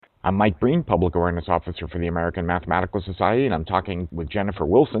I'm Mike Breen, Public Awareness Officer for the American Mathematical Society, and I'm talking with Jennifer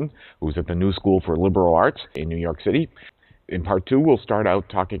Wilson, who's at the New School for Liberal Arts in New York City. In part two, we'll start out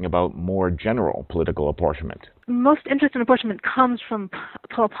talking about more general political apportionment. Most interest in apportionment comes from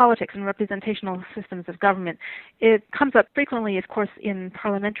politics and representational systems of government. It comes up frequently, of course, in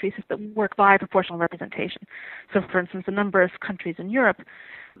parliamentary systems that work by proportional representation. So, for instance, a number of countries in Europe,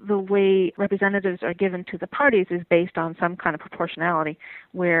 the way representatives are given to the parties is based on some kind of proportionality,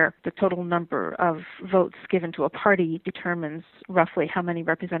 where the total number of votes given to a party determines roughly how many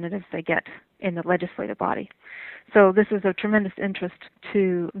representatives they get in the legislative body. So this is of tremendous interest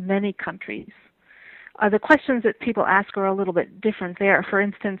to many countries. The questions that people ask are a little bit different there. For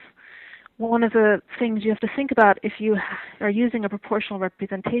instance, one of the things you have to think about if you are using a proportional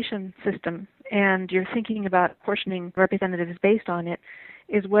representation system and you're thinking about apportioning representatives based on it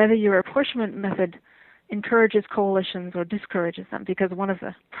is whether your apportionment method encourages coalitions or discourages them. Because one of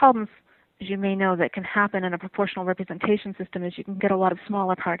the problems, as you may know, that can happen in a proportional representation system is you can get a lot of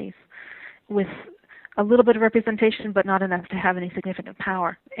smaller parties with a little bit of representation, but not enough to have any significant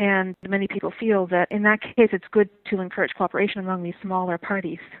power. And many people feel that in that case, it's good to encourage cooperation among these smaller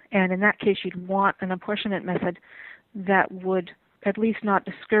parties. And in that case, you'd want an apportionment method that would at least not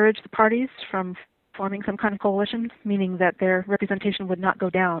discourage the parties from forming some kind of coalition, meaning that their representation would not go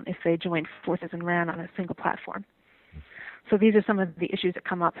down if they joined forces and ran on a single platform. So these are some of the issues that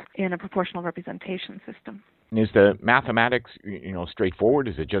come up in a proportional representation system. Is the mathematics, straightforward?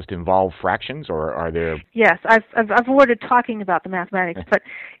 Does it just involve fractions, or are there? Yes, I've avoided talking about the mathematics, but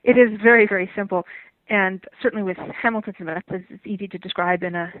it is very, very simple. And certainly with Hamilton's methods, it's easy to describe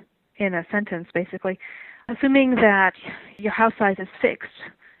in a sentence, basically. Assuming that your house size is fixed,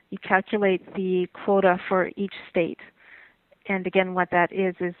 you calculate the quota for each state. And again, what that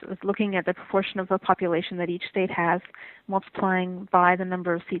is looking at the proportion of the population that each state has, multiplying by the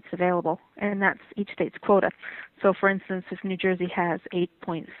number of seats available, and that's each state's quota. So, for instance, if New Jersey has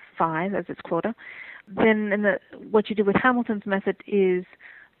 8.5 as its quota, then what you do with Hamilton's method is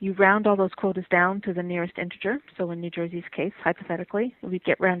you round all those quotas down to the nearest integer. So in New Jersey's case, hypothetically, we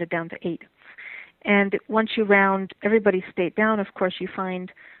get rounded down to 8. And once you round everybody's state down, of course, you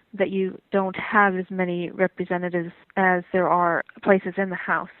find that you don't have as many representatives as there are places in the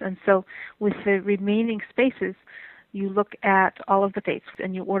House. And so with the remaining spaces, you look at all of the states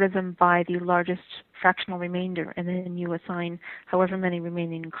and you order them by the largest fractional remainder, and then you assign however many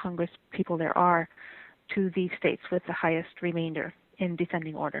remaining Congress people there are to the states with the highest remainder in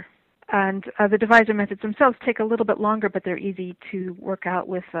descending order. And the divisor methods themselves take a little bit longer, but they're easy to work out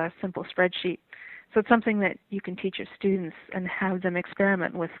with a simple spreadsheet. So it's something that you can teach your students and have them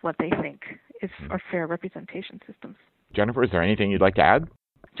experiment with what they think are fair representation systems. Jennifer, is there anything you'd like to add?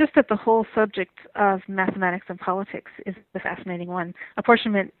 Just that the whole subject of mathematics and politics is a fascinating one.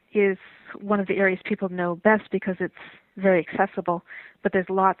 Apportionment is one of the areas people know best because it's very accessible, but there's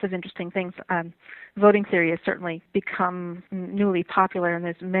lots of interesting things. Voting theory has certainly become newly popular, and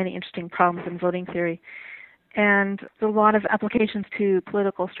there's many interesting problems in voting theory. And there's a lot of applications to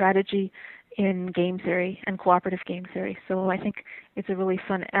political strategy in game theory and cooperative game theory. So I think it's a really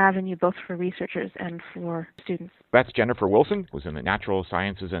fun avenue both for researchers and for students. That's Jennifer Wilson, who's in the Natural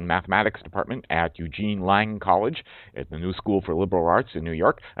Sciences and Mathematics Department at Eugene Lang College at the New School for Liberal Arts in New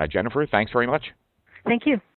York. Jennifer, thanks very much. Thank you.